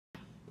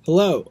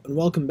Hello, and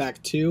welcome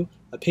back to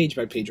a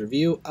page-by-page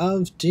review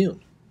of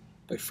Dune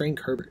by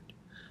Frank Herbert.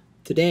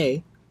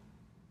 Today,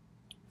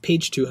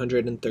 page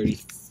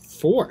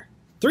 234.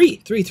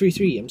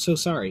 Three. I'm so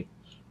sorry.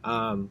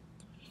 I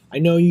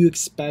know you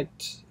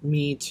expect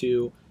me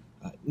to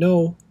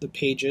know the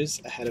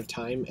pages ahead of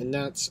time, and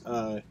that's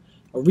a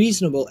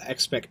reasonable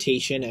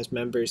expectation as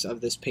members of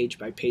this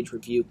page-by-page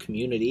review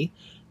community,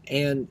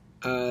 and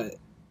I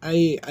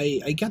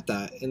get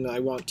that, and I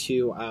want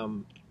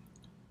to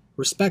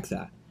respect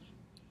that.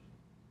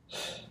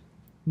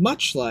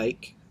 Much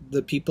like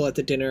the people at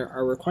the dinner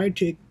are required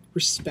to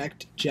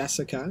respect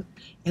Jessica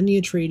and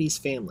the Atreides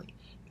family,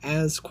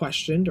 as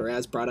questioned or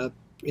as brought up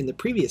in the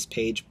previous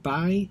page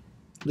by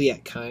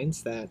Liet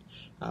Kynes, that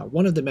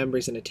one of the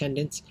members in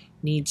attendance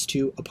needs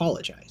to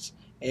apologize.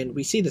 And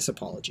we see this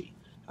apology.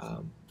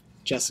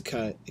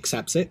 Jessica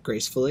accepts it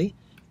gracefully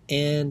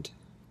and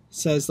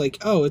says, like,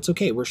 oh, it's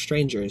okay, we're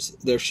strangers.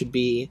 There should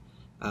be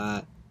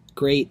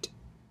great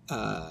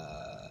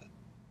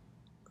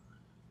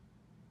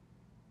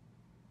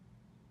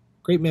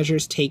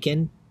measures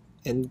taken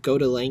and go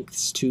to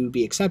lengths to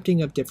be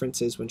accepting of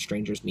differences when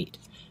strangers meet.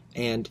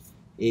 And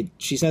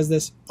she says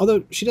this,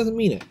 although she doesn't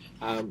mean it.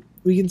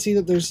 We can see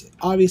that there's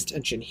obvious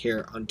tension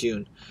here on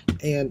Dune,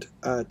 and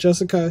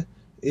Jessica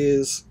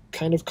is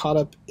kind of caught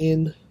up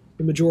in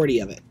the majority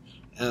of it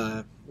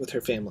with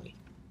her family.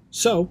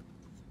 So,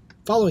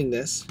 following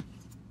this,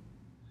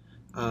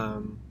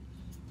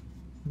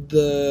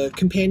 the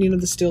companion of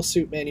the still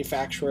suit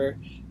manufacturer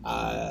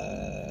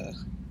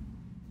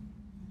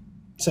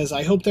says,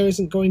 I hope there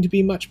isn't going to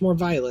be much more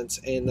violence,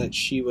 and that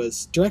she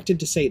was directed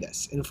to say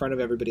this in front of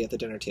everybody at the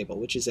dinner table,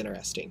 which is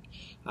interesting.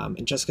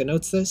 And Jessica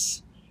notes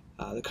this.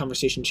 The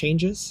conversation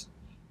changes.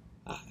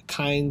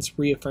 Kynes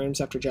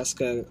reaffirms after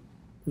Jessica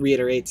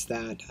reiterates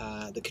that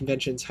the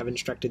conventions have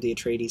instructed the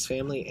Atreides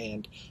family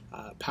and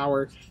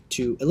power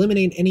to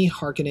eliminate any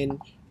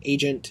Harkonnen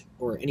agent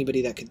or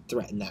anybody that could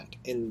threaten that.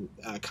 And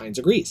Kynes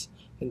agrees.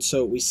 And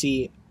so we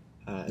see,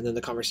 and then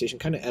the conversation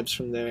kind of ebbs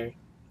from there,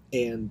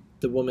 and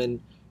the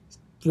woman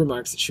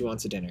remarks that she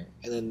wants a dinner.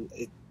 And then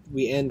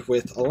we end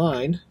with a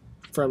line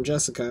from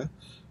Jessica,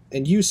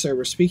 and you, sir,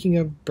 were speaking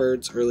of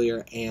birds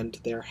earlier and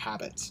their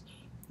habits.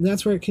 And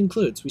that's where it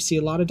concludes. We see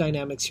a lot of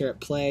dynamics here at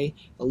play,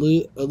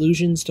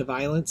 allusions to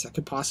violence that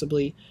could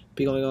possibly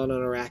be going on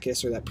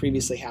Arrakis or that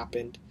previously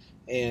happened,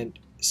 and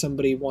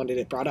somebody wanted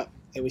it brought up.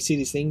 And we see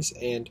these things,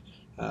 and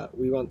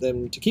we want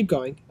them to keep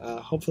going.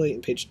 Hopefully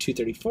in page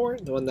 234,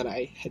 the one that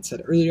I had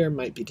said earlier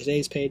might be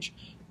today's page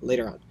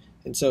later on.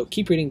 And so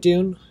keep reading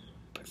Dune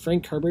by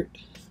Frank Herbert.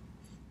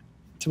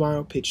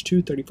 Tomorrow, page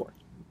 234.